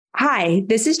Hi,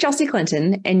 this is Chelsea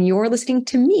Clinton, and you're listening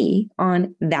to me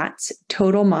on That's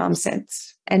Total Mom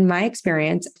Sense. And my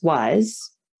experience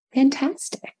was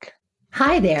fantastic.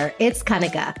 Hi there, it's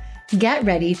Kanika. Get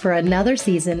ready for another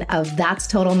season of That's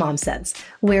Total Mom Sense,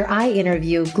 where I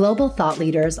interview global thought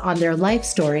leaders on their life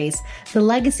stories, the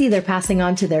legacy they're passing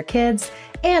on to their kids,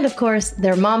 and of course,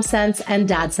 their mom sense and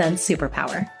dad sense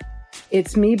superpower.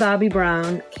 It's me, Bobby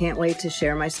Brown. Can't wait to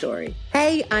share my story.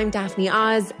 Hey, I'm Daphne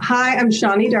Oz. Hi, I'm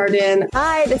Shani Darden.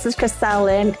 Hi, this is Christelle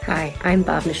Lynn. Hi, I'm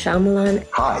Bob Michelle Milan.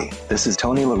 Hi, this is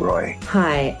Tony Leroy.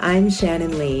 Hi, I'm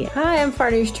Shannon Lee. Hi, I'm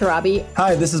Farnoosh Tarabi.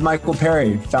 Hi, this is Michael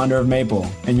Perry, founder of Maple,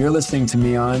 and you're listening to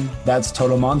me on That's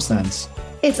Total Mom Sense.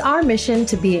 It's our mission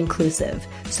to be inclusive,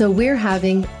 so we're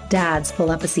having dads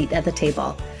pull up a seat at the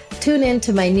table. Tune in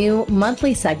to my new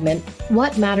monthly segment,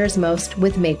 What Matters Most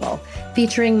with Maple,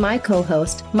 featuring my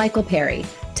co-host, Michael Perry,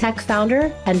 tech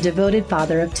founder and devoted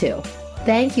father of two.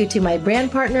 Thank you to my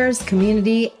brand partners,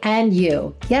 community, and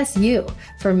you, yes, you,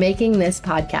 for making this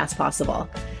podcast possible.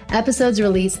 Episodes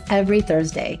release every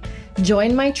Thursday.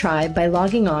 Join my tribe by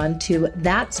logging on to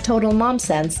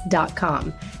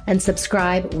thatstotalmomsense.com and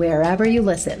subscribe wherever you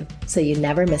listen so you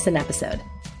never miss an episode.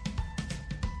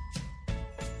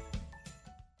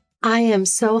 I am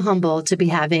so humbled to be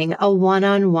having a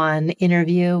one-on-one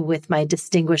interview with my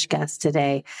distinguished guest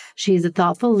today. She's a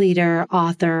thoughtful leader,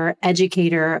 author,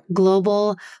 educator,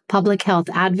 global public health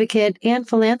advocate, and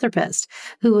philanthropist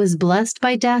who was blessed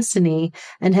by destiny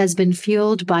and has been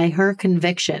fueled by her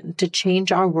conviction to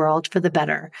change our world for the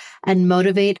better and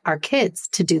motivate our kids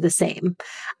to do the same.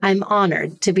 I'm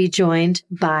honored to be joined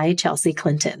by Chelsea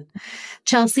Clinton.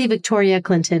 Chelsea Victoria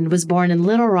Clinton was born in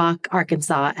Little Rock,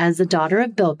 Arkansas as the daughter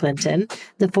of Bill Clinton,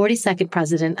 the 42nd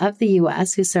president of the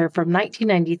U.S., who served from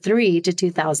 1993 to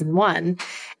 2001,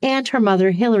 and her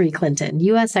mother, Hillary Clinton,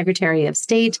 U.S. Secretary of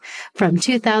State from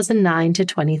 2009 to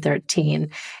 2013,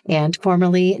 and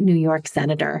formerly New York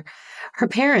Senator. Her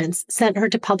parents sent her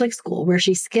to public school where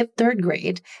she skipped third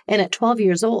grade, and at 12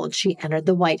 years old, she entered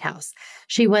the White House.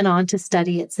 She went on to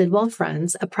study at Sidwell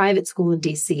Friends, a private school in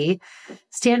D.C.,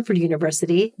 Stanford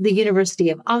University, the University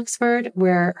of Oxford,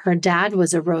 where her dad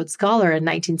was a Rhodes Scholar in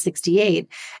 1968,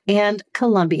 and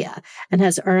Columbia, and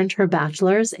has earned her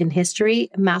bachelor's in history,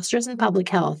 master's in public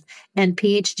health, and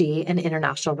PhD in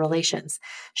international relations.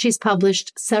 She's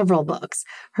published several books.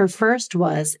 Her first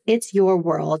was It's Your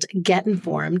World, Get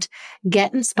Informed,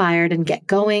 Get Inspired and Get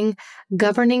Going,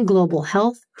 Governing Global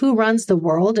Health, Who Runs the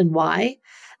World and Why?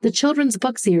 The children's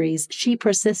book series, She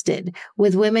Persisted,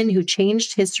 with women who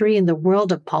changed history in the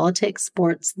world of politics,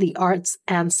 sports, the arts,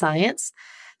 and science.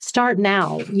 Start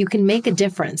now. You can make a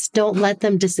difference. Don't let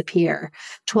them disappear.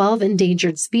 12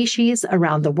 endangered species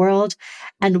around the world.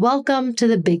 And welcome to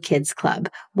the Big Kids Club,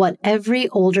 what every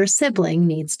older sibling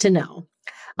needs to know.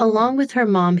 Along with her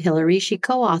mom, Hillary, she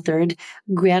co-authored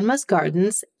Grandma's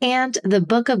Gardens and the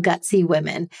Book of Gutsy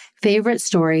Women, Favorite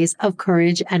Stories of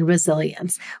Courage and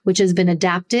Resilience, which has been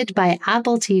adapted by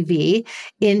Apple TV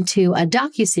into a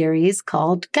docuseries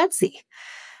called Gutsy.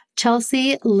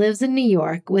 Chelsea lives in New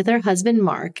York with her husband,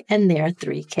 Mark, and their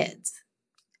 3 kids.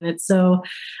 It's so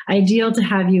ideal to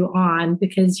have you on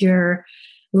because you're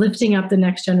lifting up the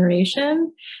next generation,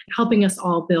 helping us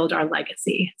all build our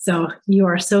legacy. So you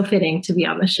are so fitting to be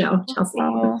on the show, Chelsea.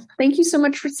 Oh, thank you so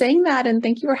much for saying that. And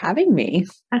thank you for having me.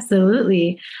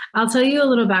 Absolutely. I'll tell you a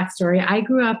little backstory. I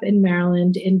grew up in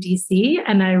Maryland in DC,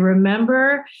 and I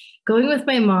remember going with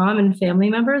my mom and family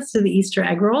members to the Easter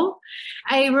egg roll.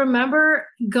 I remember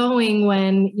going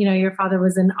when, your father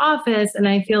was in office, and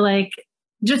I feel like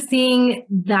just seeing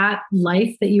that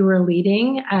life that you were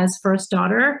leading as first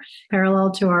daughter parallel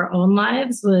to our own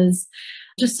lives was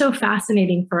just so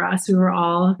fascinating for us. We were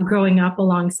all growing up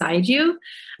alongside you.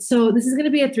 So this is going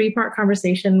to be a 3-part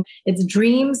conversation. It's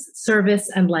dreams, service,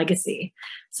 and legacy.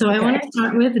 So I want to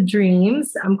start with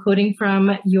dreams. I'm quoting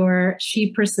from your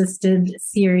She Persisted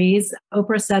series.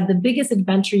 Oprah said, the biggest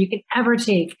adventure you can ever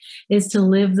take is to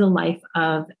live the life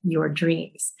of your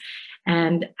dreams.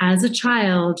 And as a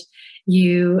child,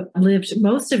 you lived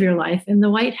most of your life in the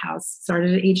White House,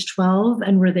 started at age 12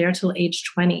 and were there till age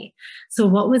 20. So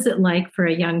what was it like for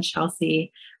a young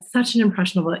Chelsea, such an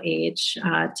impressionable age,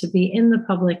 to be in the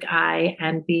public eye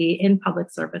and be in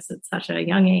public service at such a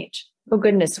young age? Oh,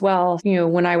 goodness. Well,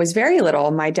 when I was very little,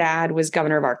 my dad was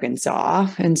governor of Arkansas.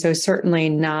 And so certainly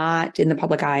not in the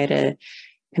public eye at a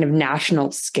kind of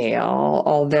national scale,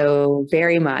 although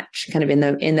very much kind of in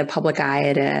the public eye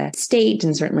at a state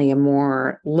and certainly a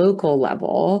more local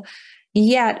level.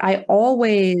 Yet I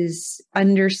always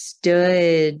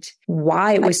understood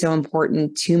why it was so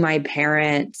important to my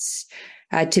parents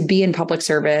to be in public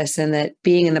service, and that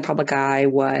being in the public eye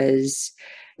was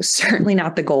certainly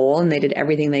not the goal. And they did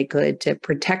everything they could to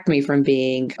protect me from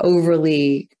being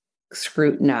overly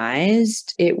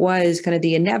scrutinized. It was kind of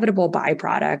the inevitable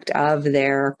byproduct of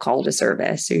their call to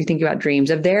service. So you think about dreams,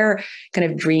 of their kind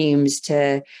of dreams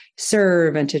to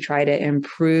serve and to try to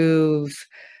improve.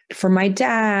 For my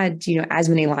dad, as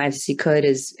many lives as he could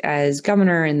as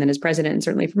governor and then as president, and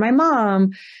certainly for my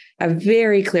mom, a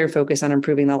very clear focus on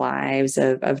improving the lives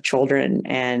of children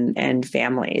and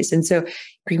families. And so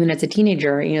even as a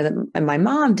teenager, that my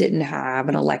mom didn't have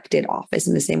an elected office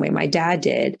in the same way my dad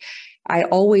did. I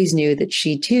always knew that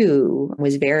she too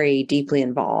was very deeply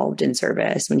involved in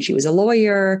service when she was a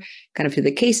lawyer, kind of through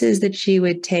the cases that she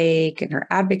would take and her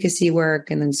advocacy work,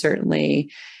 and then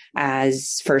certainly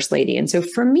as First Lady. And so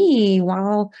for me,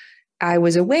 while I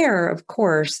was aware, of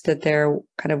course, that there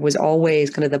kind of was always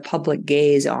kind of the public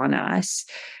gaze on us,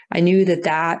 I knew that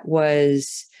that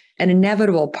was an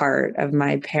inevitable part of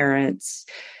my parents'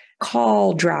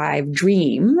 call, drive,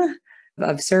 dream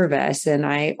of service. And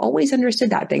I always understood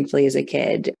that, thankfully, as a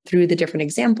kid, through the different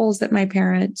examples that my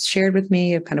parents shared with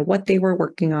me of kind of what they were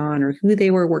working on or who they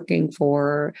were working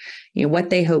for, what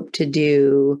they hoped to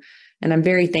do. And I'm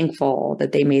very thankful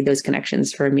that they made those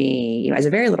connections for me, as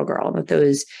a very little girl, and that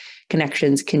those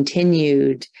connections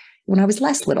continued when I was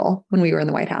less little, when we were in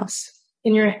the White House.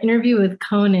 In your interview with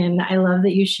Conan, I love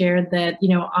that you shared that,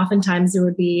 oftentimes there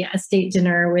would be a state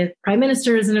dinner with prime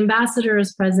ministers and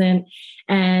ambassadors present,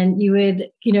 and you would,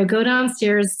 go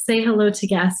downstairs, say hello to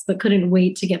guests, but couldn't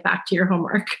wait to get back to your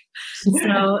homework.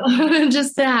 So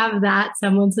just to have that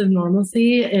semblance of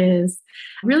normalcy is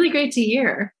really great to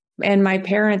hear. And my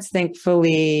parents,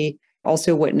 thankfully,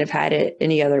 also wouldn't have had it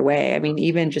any other way. I mean,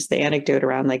 even just the anecdote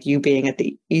around like you being at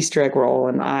the Easter egg roll,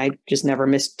 and I just never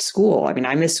missed school. I mean,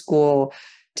 I missed school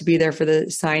to be there for the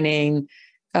signing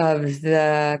of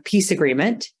the peace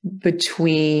agreement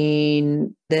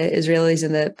between the Israelis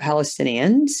and the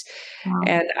Palestinians. Wow.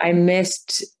 And I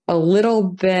missed a little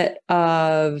bit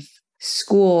of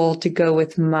school to go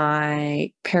with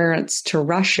my parents to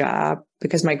Russia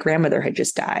because my grandmother had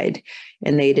just died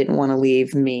and they didn't want to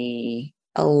leave me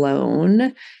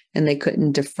alone and they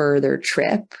couldn't defer their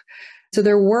trip. So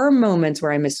there were moments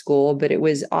where I missed school, but it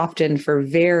was often for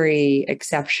very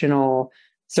exceptional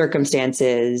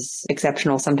circumstances,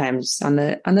 exceptional sometimes on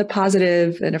the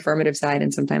positive and affirmative side,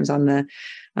 and sometimes on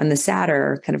the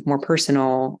sadder, kind of more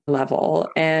personal level.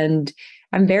 And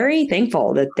I'm very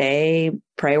thankful that they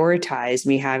prioritized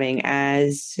me having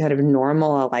as kind of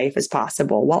normal a life as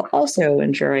possible, while also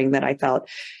ensuring that I felt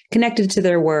connected to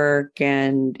their work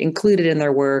and included in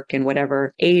their work in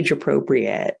whatever age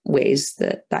appropriate ways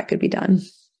that could be done.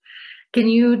 Can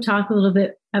you talk a little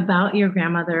bit about your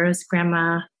grandmothers,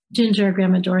 Grandma Ginger,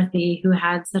 Grandma Dorothy, who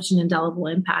had such an indelible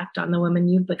impact on the woman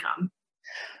you've become?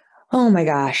 Oh my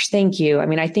gosh, thank you. I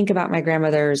mean, I think about my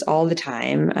grandmothers all the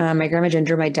time. My Grandma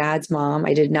Ginger, my dad's mom,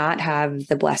 I did not have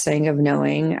the blessing of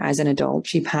knowing as an adult.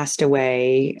 She passed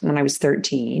away when I was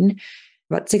 13,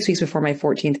 about 6 weeks before my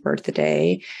 14th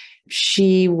birthday.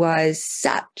 She was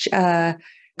such a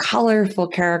colorful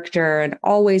character and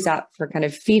always up for kind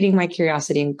of feeding my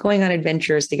curiosity and going on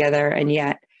adventures together, and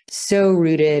yet so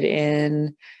rooted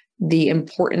in the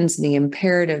importance and the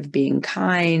imperative of being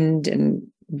kind and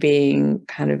being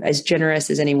kind of as generous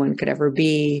as anyone could ever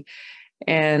be.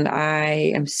 And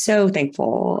I am so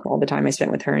thankful all the time I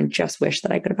spent with her and just wish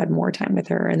that I could have had more time with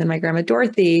her. And then my Grandma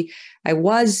Dorothy, I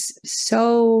was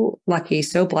so lucky,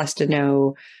 so blessed to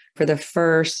know for the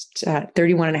first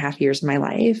 31 and a half years of my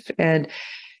life. And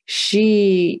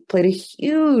she played a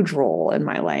huge role in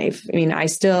my life. I mean, I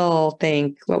still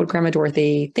think, what would Grandma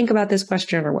Dorothy think about this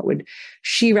question? Or what would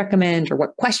she recommend? Or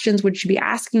what questions would she be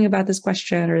asking about this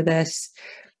question or this,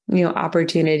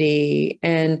 opportunity?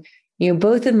 And,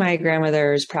 both of my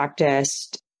grandmothers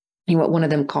practiced what one of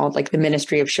them called like the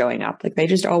ministry of showing up. Like they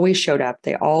just always showed up.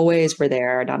 They always were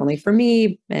there, not only for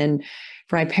me and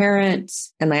for my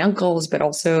parents and my uncles, but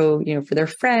also, for their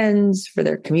friends, for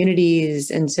their communities.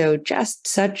 And so just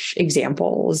such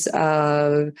examples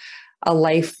of a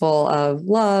life full of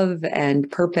love and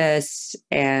purpose,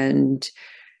 and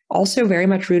also very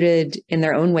much rooted in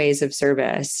their own ways of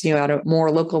service, at a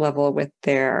more local level with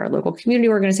their local community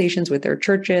organizations, with their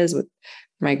churches, with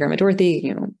my Grandma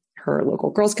Dorothy, her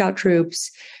local Girl Scout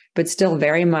troops, but still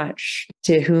very much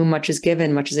to whom much is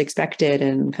given, much is expected,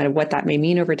 and kind of what that may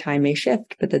mean over time may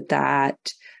shift, but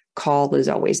that call is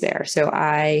always there. So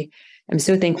I am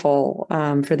so thankful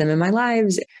for them in my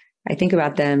lives. I think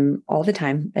about them all the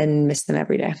time and miss them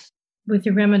every day. with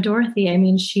your grandma Dorothy, I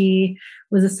mean, she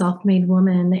was a self-made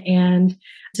woman, and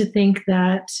to think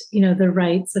that, the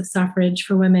rights of suffrage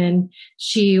for women,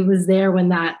 she was there when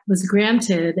that was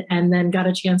granted and then got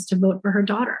a chance to vote for her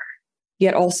daughter.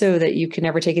 Yet also that you can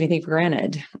never take anything for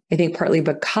granted. I think partly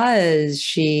because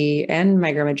she and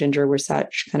my grandma Ginger were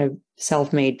such kind of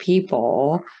self-made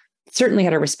people, certainly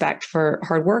had a respect for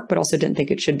hard work, but also didn't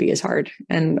think it should be as hard,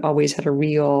 and always had a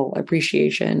real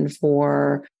appreciation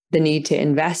for the need to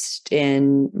invest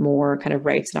in more kind of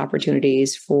rights and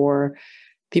opportunities for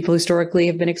people who historically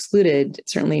have been excluded,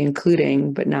 certainly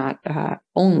including, but not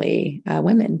only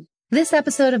women. This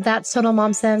episode of That's Total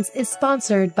Mom Sense is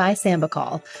sponsored by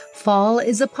Sambucol. Fall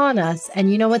is upon us, and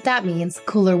you know what that means.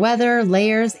 Cooler weather,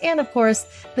 layers, and of course,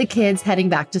 the kids heading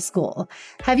back to school.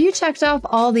 Have you checked off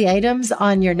all the items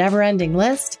on your never-ending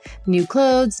list? New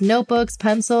clothes, notebooks,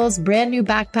 pencils, brand new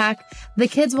backpack. The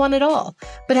kids want it all.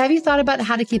 But have you thought about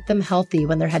how to keep them healthy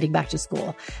when they're heading back to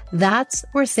school? That's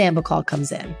where Sambucol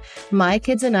comes in. My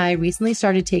kids and I recently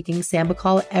started taking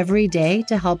Sambucol every day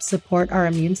to help support our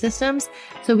immune systems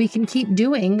so we can keep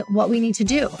doing what we need to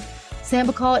do.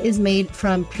 Sambucol is made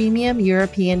from premium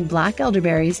European black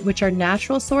elderberries, which are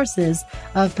natural sources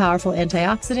of powerful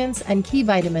antioxidants and key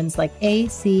vitamins like A,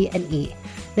 C, and E.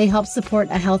 They help support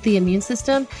a healthy immune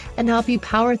system and help you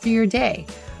power through your day.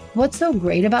 What's so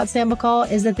great about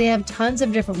Sambucol is that they have tons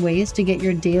of different ways to get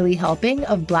your daily helping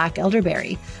of black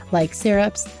elderberry, like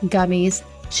syrups, gummies,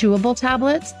 chewable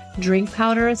tablets, drink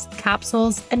powders,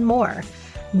 capsules, and more.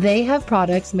 They have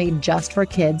products made just for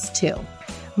kids, too.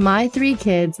 My 3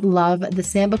 kids love the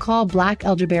Sambucol Black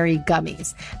Elderberry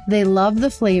Gummies. They love the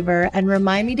flavor and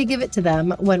remind me to give it to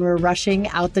them when we're rushing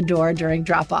out the door during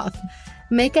drop-off.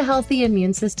 Make a healthy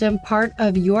immune system part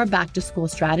of your back-to-school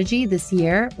strategy this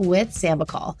year with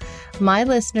Sambucol. My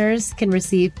listeners can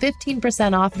receive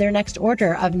 15% off their next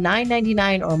order of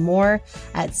 $9.99 or more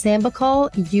at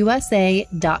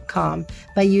SambucolUSA.com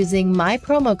by using my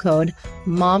promo code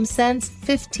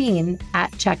MomSense15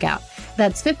 at checkout.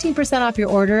 That's 15% off your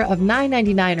order of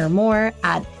 $9.99 or more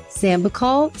at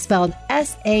Sambucol, spelled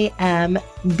SAMBUCOL,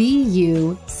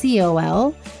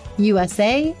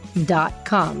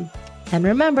 USA.com. And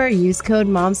remember, use code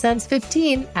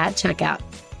MomSense15 at checkout.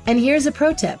 And here's a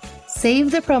pro tip.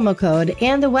 Save the promo code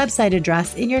and the website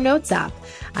address in your Notes app.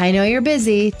 I know you're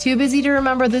busy, too busy to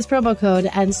remember this promo code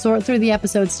and sort through the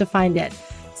episodes to find it.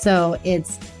 So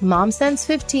it's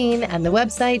MomSense15 and the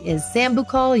website is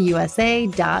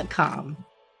SambucolUSA.com.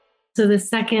 So the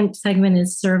second segment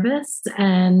is service,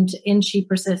 and in She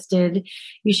Persisted,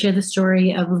 you share the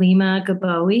story of Lima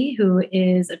Gabowi, who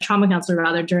is a trauma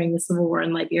counselor during the Civil War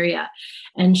in Liberia.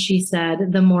 And she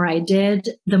said, the more I did,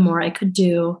 the more I could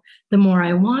do, the more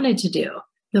I wanted to do,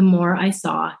 the more I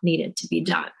saw needed to be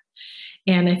done.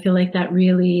 And I feel like that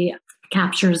really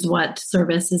captures what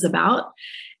service is about.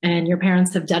 And your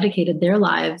parents have dedicated their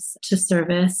lives to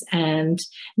service. And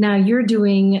now you're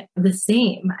doing the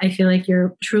same. I feel like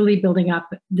you're truly building up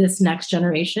this next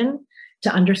generation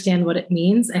to understand what it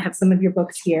means. I have some of your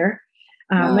books here.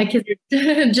 My kids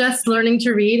are just learning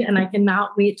to read, and I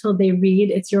cannot wait till they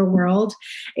read It's Your World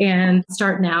and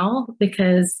start now,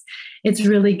 because it's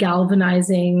really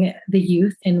galvanizing the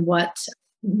youth in what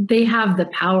they have the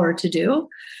power to do.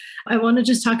 I want to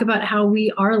just talk about how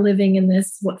we are living in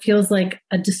this, what feels like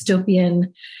a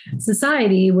dystopian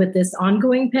society with this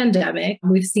ongoing pandemic.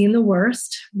 We've seen the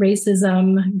worst: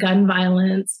 racism, gun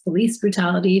violence, police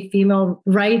brutality, female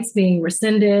rights being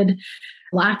rescinded,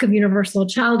 lack of universal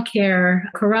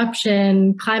childcare,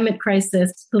 corruption, climate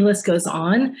crisis, the list goes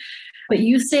on. But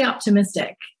you stay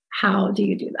optimistic. How do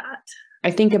you do that? I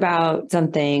think about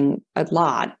something a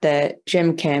lot that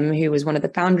Jim Kim, who was one of the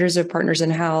founders of Partners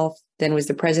in Health, then was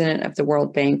the president of the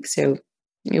World Bank. So,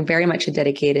 very much had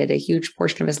dedicated a huge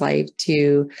portion of his life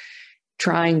to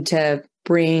trying to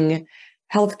bring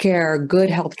healthcare,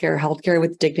 good healthcare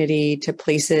with dignity to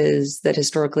places that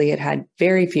historically had had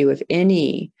very few, if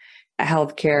any,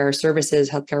 healthcare services,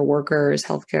 healthcare workers,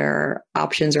 healthcare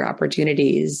options or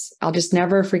opportunities. I'll just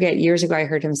never forget, years ago, I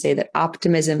heard him say that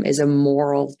optimism is a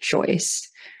moral choice.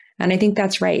 And I think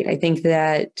that's right. I think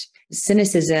that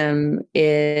cynicism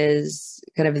is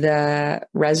kind of the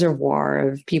reservoir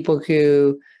of people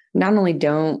who not only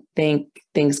don't think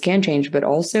things can change, but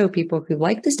also people who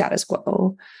like the status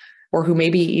quo, or who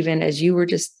maybe even, as you were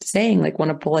just saying, like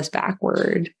want to pull us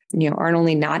backward, aren't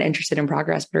only not interested in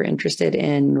progress, but are interested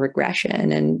in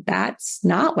regression. And that's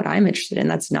not what I'm interested in.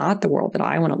 That's not the world that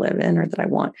I want to live in, or that I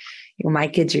want my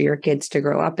kids or your kids to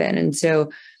grow up in. And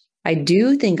so I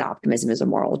do think optimism is a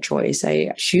moral choice.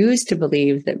 I choose to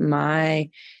believe that my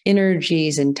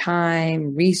energies and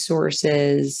time,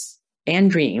 resources, and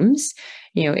dreams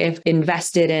if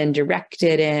invested in,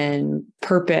 directed in,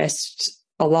 purposed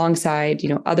alongside,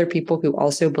 other people who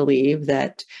also believe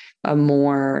that a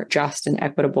more just and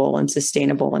equitable and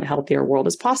sustainable and healthier world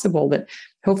is possible, that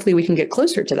hopefully we can get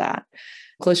closer to that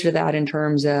in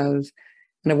terms of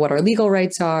kind of what our legal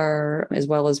rights are, as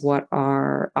well as what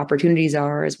our opportunities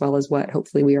are, as well as what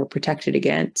hopefully we are protected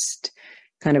against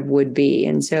kind of would be.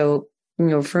 And so,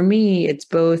 for me, it's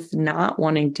both not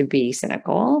wanting to be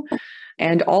cynical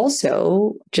and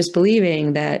also just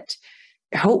believing that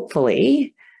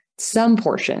hopefully some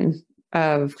portion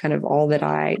of kind of all that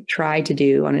I try to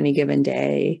do on any given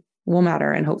day will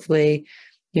matter. And hopefully,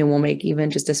 we'll make even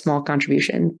just a small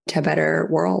contribution to better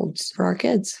worlds for our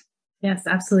kids. Yes,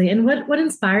 absolutely. And what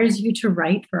inspires you to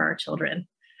write for our children?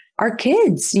 Our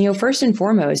kids, first and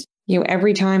foremost,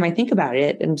 every time I think about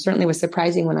it, and certainly was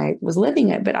surprising when I was living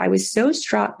it, but I was so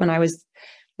struck when I was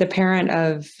the parent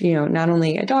of, not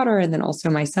only a daughter and then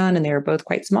also my son, and they were both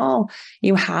quite small,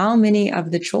 how many of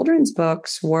the children's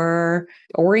books were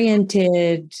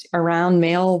oriented around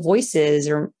male voices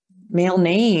or male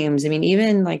names. I mean,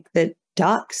 even like the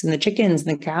ducks and the chickens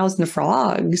and the cows and the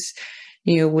frogs,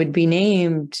 would be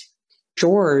named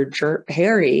George or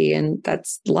Harry. And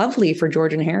that's lovely for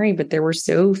George and Harry, but there were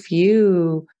so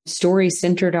few stories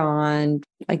centered on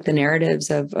like the narratives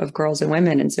of girls and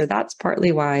women. And so that's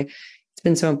partly why it's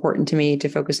been so important to me to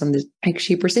focus on the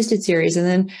She Persisted series. And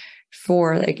then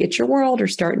for like It's Your World or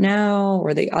Start Now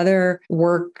or the other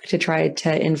work to try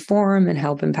to inform and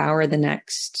help empower the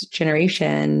next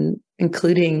generation,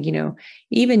 including,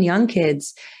 even young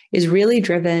kids, is really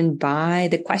driven by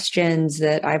the questions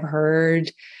that I've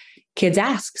heard kids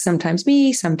ask, sometimes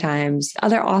me, sometimes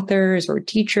other authors or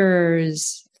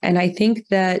teachers. And I think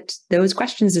that those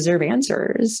questions deserve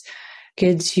answers.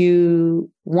 Kids who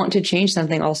want to change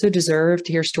something also deserve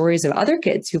to hear stories of other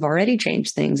kids who've already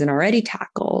changed things and already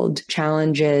tackled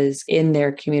challenges in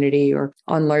their community or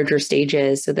on larger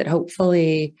stages, so that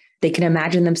hopefully they can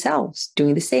imagine themselves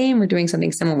doing the same or doing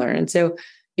something similar. And so,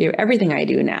 everything I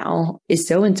do now is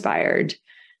so inspired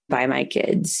by my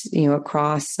kids,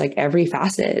 across like every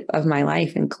facet of my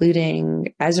life,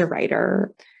 including as a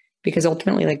writer, because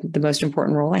ultimately like the most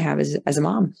important role I have is as a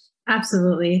mom.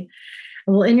 Absolutely.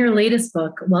 Well, in your latest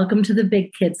book, Welcome to the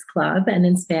Big Kids Club, and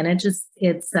in Spanish,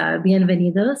 it's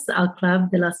Bienvenidos al Club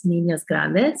de los Niños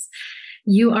Grandes.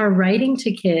 You are writing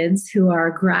to kids who are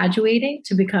graduating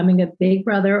to becoming a big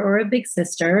brother or a big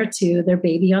sister to their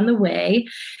baby on the way.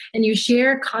 And you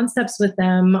share concepts with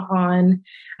them on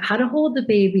how to hold the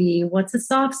baby, what's a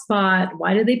soft spot,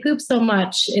 why do they poop so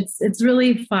much? It's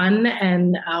really fun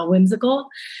and whimsical.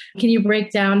 Can you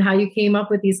break down how you came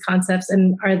up with these concepts?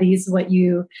 And are these what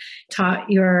you taught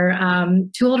your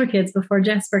two older kids before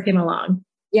Jasper came along?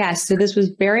 Yes. So this was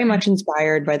very much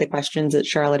inspired by the questions that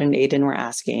Charlotte and Aiden were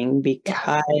asking,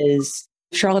 because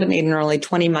Charlotte and Aiden are only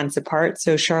 20 months apart.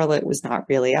 So Charlotte was not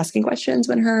really asking questions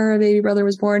when her baby brother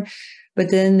was born.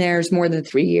 But then there's more than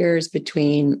 3 years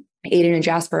between Aiden and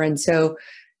Jasper. And so,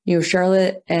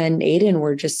 Charlotte and Aiden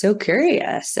were just so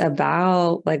curious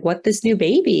about like what this new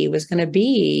baby was going to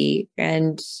be.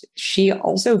 And she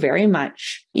also very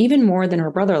much, even more than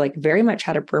her brother, like very much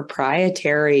had a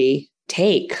proprietary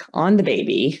take on the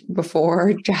baby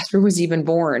before Jasper was even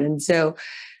born. And so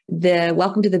the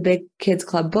Welcome to the Big Kids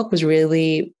Club book was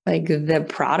really like the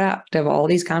product of all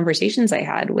these conversations I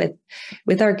had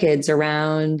with our kids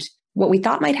around what we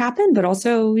thought might happen, but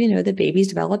also, the babies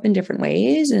develop in different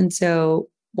ways. And so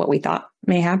what we thought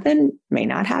may happen may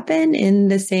not happen in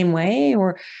the same way,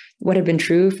 or what had been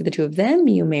true for the two of them,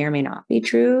 may or may not be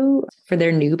true for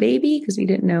their new baby, because we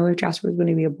didn't know if Jasper was going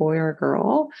to be a boy or a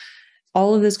girl.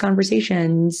 All of those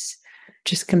conversations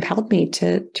just compelled me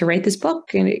to write this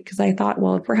book. And because I thought,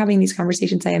 well, if we're having these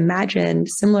conversations, I imagine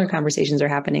similar conversations are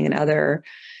happening in other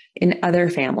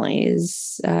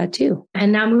families too.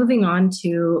 And now moving on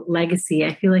to legacy,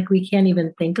 I feel like we can't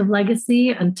even think of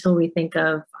legacy until we think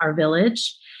of our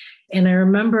village. And I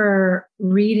remember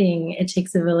reading It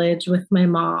Takes a Village with my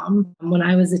mom when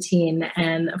I was a teen.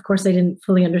 And of course, I didn't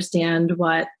fully understand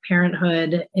what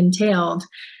parenthood entailed.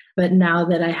 But now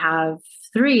that I have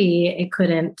 3, it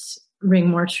couldn't ring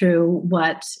more true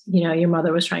what, your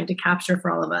mother was trying to capture for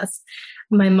all of us.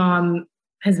 My mom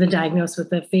has been diagnosed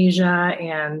with aphasia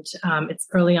and it's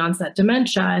early onset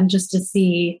dementia. And just to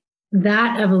see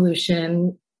that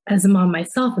evolution as a mom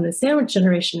myself in the sandwich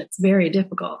generation, it's very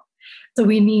difficult. So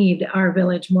we need our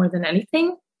village more than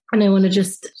anything. And I want to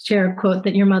just share a quote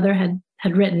that your mother had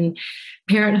written.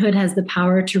 Parenthood has the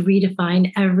power to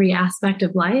redefine every aspect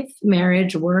of life,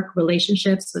 marriage, work,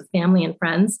 relationships with family and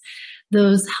friends.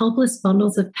 those helpless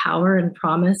bundles of power and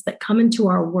promise that come into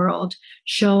our world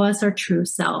show us our true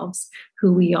selves,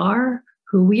 who we are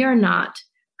not,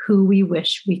 who we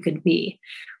wish we could be.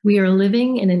 We are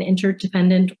living in an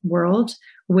interdependent world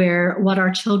where what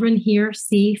our children hear,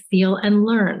 see, feel, and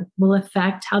learn will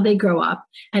affect how they grow up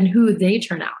and who they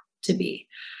turn out to be.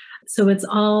 So it's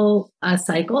all a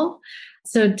cycle.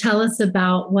 So tell us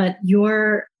about what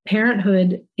your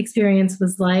parenthood experience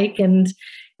was like and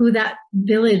who that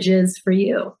village is for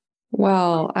you.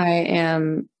 Well, I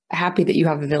am happy that you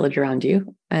have a village around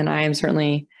you. And I am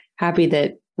certainly happy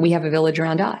that we have a village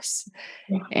around us.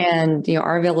 Yeah. And,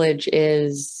 our village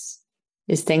is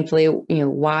thankfully,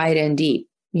 wide and deep,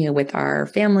 with our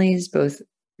families, both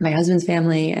my husband's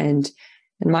family and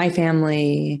my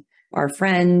family, our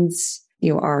friends,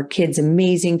 our kids'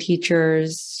 amazing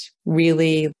teachers,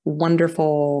 really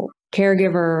wonderful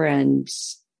caregiver, and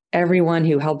everyone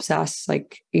who helps us,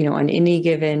 on any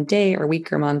given day or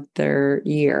week or month or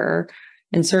year.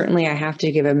 And certainly I have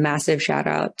to give a massive shout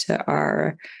out to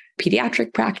our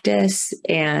pediatric practice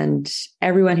and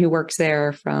everyone who works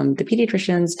there, from the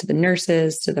pediatricians to the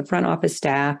nurses to the front office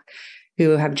staff,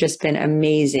 who have just been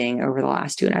amazing over the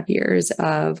last 2.5 years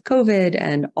of COVID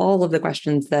and all of the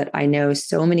questions that I know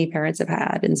so many parents have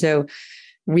had. And so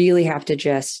really have to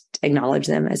just acknowledge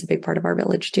them as a big part of our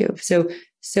village too.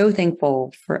 So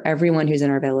thankful for everyone who's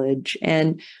in our village.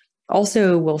 And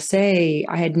also will say,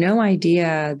 I had no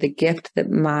idea the gift that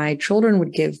my children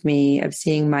would give me of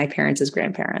seeing my parents as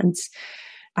grandparents.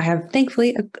 I have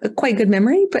thankfully a quite good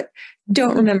memory, but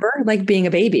don't remember being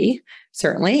a baby,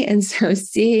 certainly. And so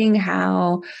seeing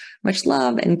how much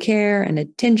love and care and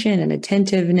attention and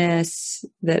attentiveness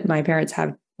that my parents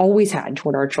have always had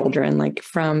toward our children,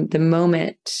 from the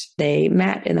moment they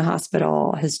met in the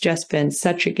hospital, has just been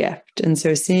such a gift. And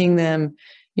so seeing them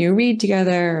read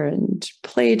together and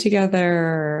play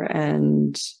together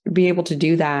and be able to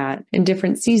do that in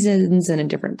different seasons and in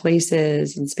different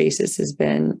places and spaces has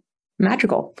been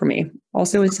magical for me.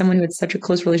 Also, as someone who had such a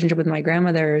close relationship with my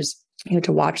grandmothers,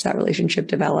 to watch that relationship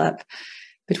develop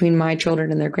between my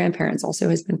children and their grandparents also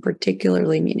has been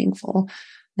particularly meaningful.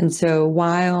 And so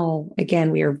while,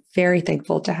 again, we are very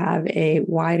thankful to have a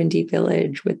wide and deep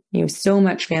village with, so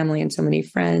much family and so many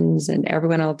friends and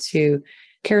everyone else who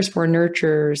cares for,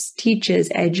 nurtures, teaches,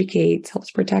 educates,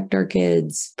 helps protect our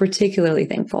kids, particularly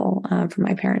thankful for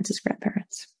my parents as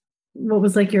grandparents. What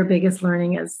was your biggest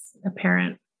learning as a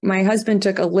parent? My husband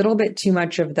took a little bit too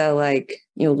much of the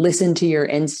listen to your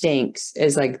instincts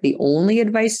as the only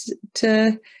advice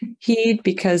to heed,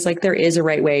 because there is a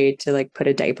right way to put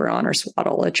a diaper on or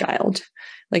swaddle a child.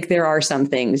 There are some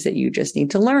things that you just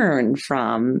need to learn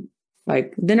from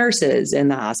the nurses in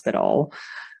the hospital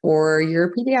or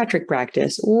your pediatric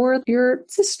practice or your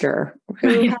sister who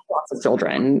has lots of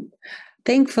children.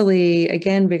 Thankfully,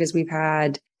 again, because we've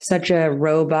had such a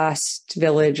robust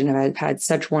village and have had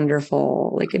such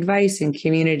wonderful advice and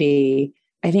community,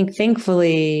 I think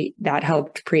thankfully that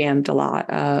helped preempt a lot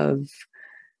of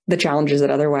the challenges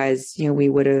that otherwise, we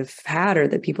would have had, or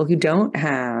that people who don't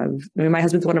have. I mean, my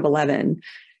husband's one of 11.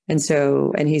 And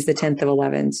he's the 10th of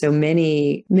 11. So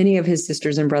many of his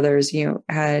sisters and brothers,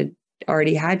 had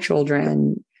already had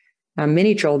children,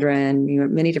 many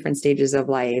children, many different stages of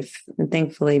life. And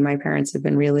thankfully, my parents have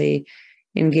been really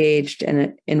engaged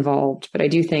and involved. But I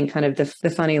do think kind of the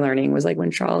funny learning was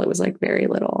when Charlotte was very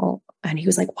little, and he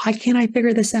was why can't I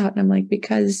figure this out? And I'm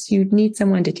because you need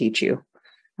someone to teach you.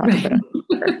 Right.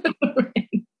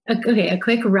 Okay, a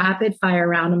quick rapid fire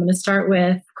round. I'm going to start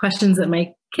with questions that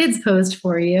my kids posed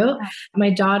for you. My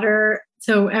daughter,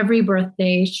 so every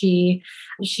birthday she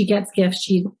gets gifts.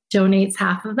 She donates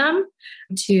half of them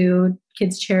to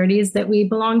kids' charities that we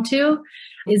belong to.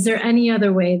 Is there any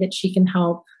other way that she can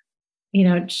help,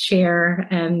 share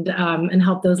and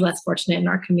help those less fortunate in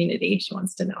our community? She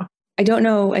wants to know. I don't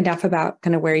know enough about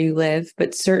kind of where you live,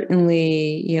 but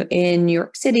certainly, in New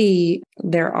York City,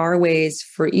 there are ways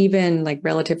for even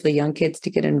relatively young kids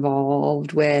to get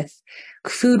involved with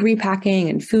food repacking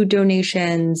and food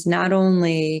donations, not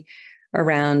only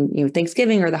around,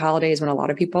 Thanksgiving or the holidays when a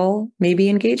lot of people may be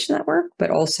engaged in that work,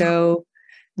 but also,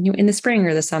 in the spring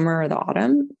or the summer or the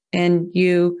autumn. And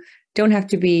you don't have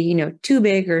to be, too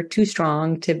big or too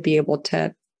strong to be able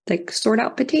to sort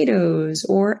out potatoes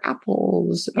or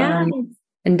apples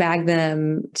and bag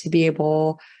them to be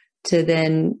able to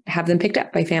then have them picked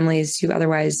up by families who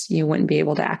otherwise you wouldn't be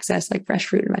able to access fresh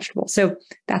fruit and vegetables. So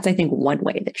that's, I think, one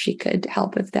way that she could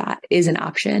help if that is an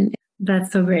option.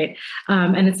 That's so great.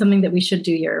 And it's something that we should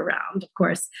do year round, of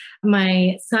course.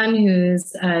 My son,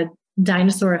 who's a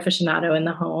dinosaur aficionado in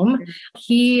the home,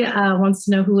 he wants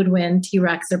to know who would win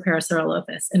T-Rex or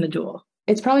Parasaurolophus in a duel.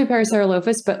 It's probably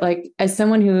Parasaurolophus, but like as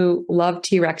someone who loved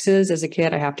T-Rexes as a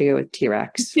kid, I have to go with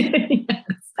T-Rex. Yes.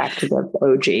 Back to the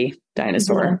OG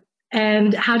dinosaur. Yeah.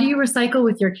 And how do you recycle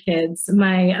with your kids?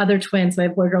 My other twins, my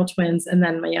boy-girl twins, and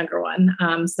then my younger one.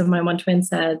 So my one twin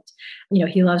said,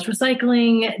 he loves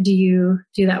recycling. Do you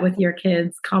do that with your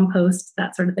kids? Compost,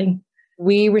 that sort of thing?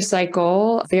 We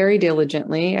recycle very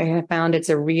diligently. I have found it's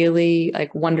a really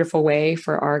wonderful way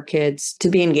for our kids to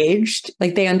be engaged.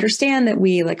 They understand that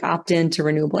we opt into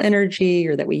renewable energy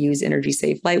or that we use energy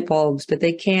safe light bulbs, but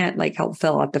they can't help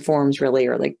fill out the forms really,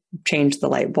 or change the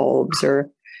light bulbs or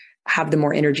have the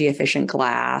more energy efficient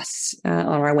glass on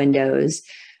our windows.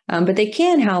 But they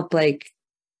can help break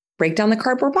down the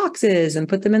cardboard boxes and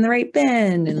put them in the right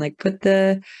bin and put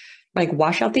the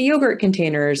wash out the yogurt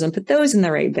containers and put those in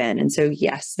the right bin. And so,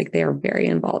 yes, they are very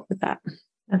involved with that.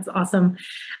 That's awesome.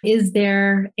 Is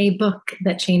there a book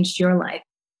that changed your life?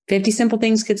 50 Simple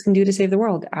Things Kids Can Do to Save the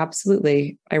World.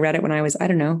 Absolutely. I read it when I was,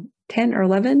 10 or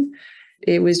 11.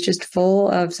 It was just full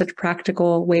of such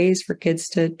practical ways for kids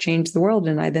to change the world.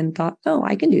 And I then thought, oh,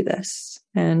 I can do this.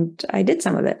 And I did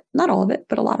some of it, not all of it,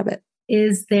 but a lot of it.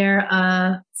 Is there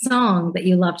a song that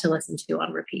you love to listen to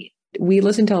on repeat? We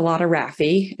listen to a lot of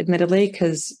Raffi, admittedly,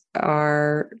 because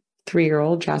our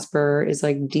 3-year-old Jasper is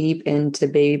deep into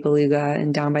Baby Beluga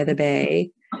and Down by the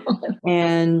Bay.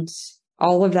 And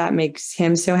all of that makes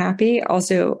him so happy.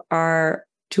 Also, our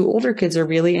 2 older kids are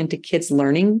really into Kids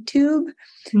Learning Tube.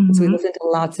 Mm-hmm. So we listen to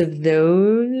lots of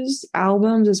those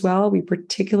albums as well. We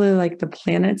particularly like the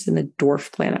Planets and the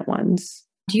Dwarf Planet ones.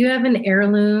 Do you have an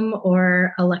heirloom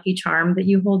or a lucky charm that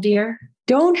you hold dear?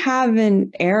 Don't have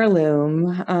an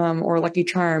heirloom or lucky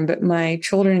charm, but my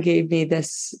children gave me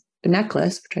this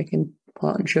necklace, which I can pull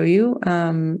out and show you,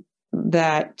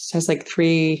 that has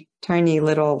 3 tiny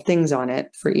little things on it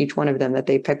for each one of them that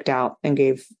they picked out and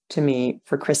gave to me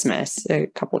for Christmas a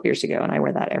couple of years ago. And I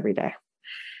wear that every day.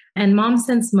 And Mom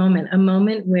Sense moment, a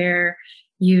moment where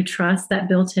you trust that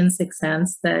built-in sixth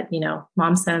sense that,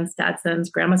 Mom sense, Dad sense,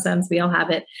 Grandma sense, we all have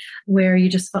it, where you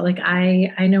just felt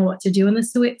I know what to do in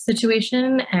this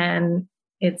situation and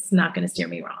it's not going to steer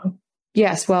me wrong.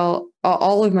 Yes. Well,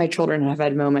 all of my children have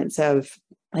had moments of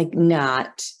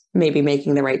not maybe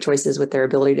making the right choices with their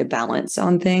ability to balance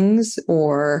on things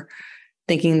or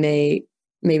thinking they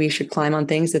maybe should climb on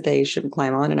things that they shouldn't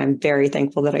climb on. And I'm very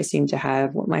thankful that I seem to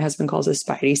have what my husband calls a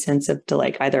spidey sense of to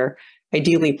either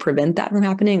ideally prevent that from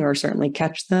happening or certainly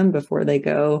catch them before they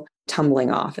go tumbling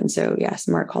off. And so, yes,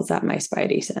 Mark calls that my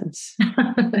spidey sense.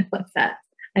 I love that.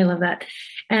 I love that.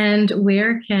 And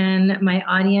where can my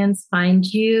audience find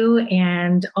you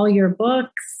and all your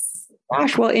books?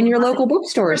 Gosh, well, in your local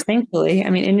bookstores, thankfully.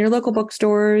 In your local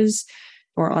bookstores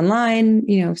or online,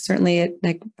 certainly at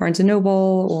Barnes &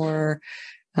 Noble or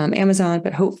Amazon,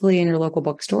 but hopefully in your local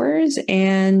bookstores.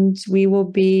 And we will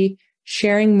be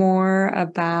sharing more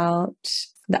about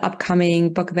the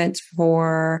upcoming book events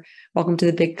for Welcome to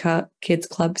the Big Kids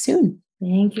Club soon.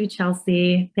 Thank you,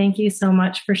 Chelsea. Thank you so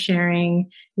much for sharing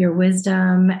your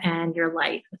wisdom and your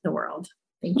light with the world.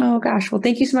 Thank you. Oh, gosh. Well,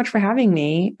 thank you so much for having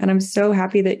me. And I'm so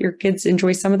happy that your kids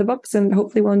enjoy some of the books and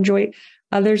hopefully will enjoy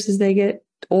others as they get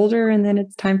older. And then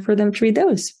it's time for them to read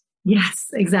those. Yes,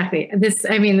 exactly. This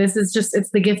is just, it's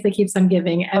the gift that keeps on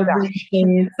giving. Every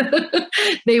day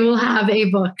they will have a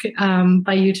book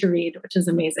by you to read, which is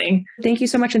amazing. Thank you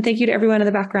so much. And thank you to everyone in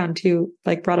the background who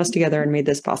brought us together and made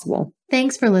this possible.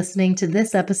 Thanks for listening to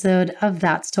this episode of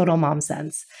That's Total Mom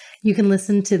Sense. You can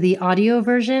listen to the audio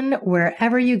version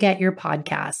wherever you get your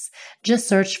podcasts. Just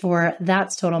search for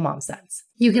That's Total Mom Sense.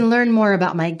 You can learn more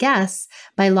about my guests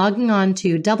by logging on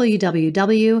to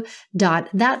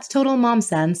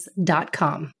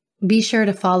www.thatstotalmomsense.com. Be sure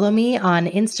to follow me on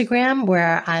Instagram,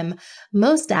 where I'm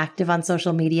most active on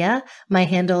social media. My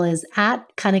handle is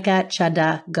 @Kanika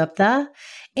Chadda Gupta.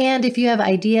 And if you have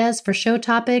ideas for show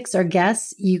topics or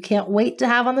guests you can't wait to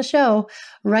have on the show,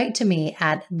 write to me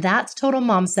at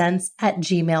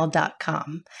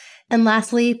thatstotalmomsense@gmail.com. And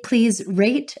lastly, please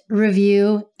rate,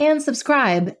 review, and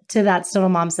subscribe to That's Total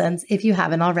Mom Sense if you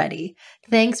haven't already.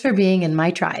 Thanks for being in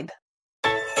my tribe.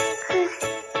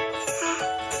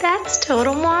 That's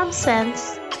Total Mom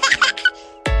Sense.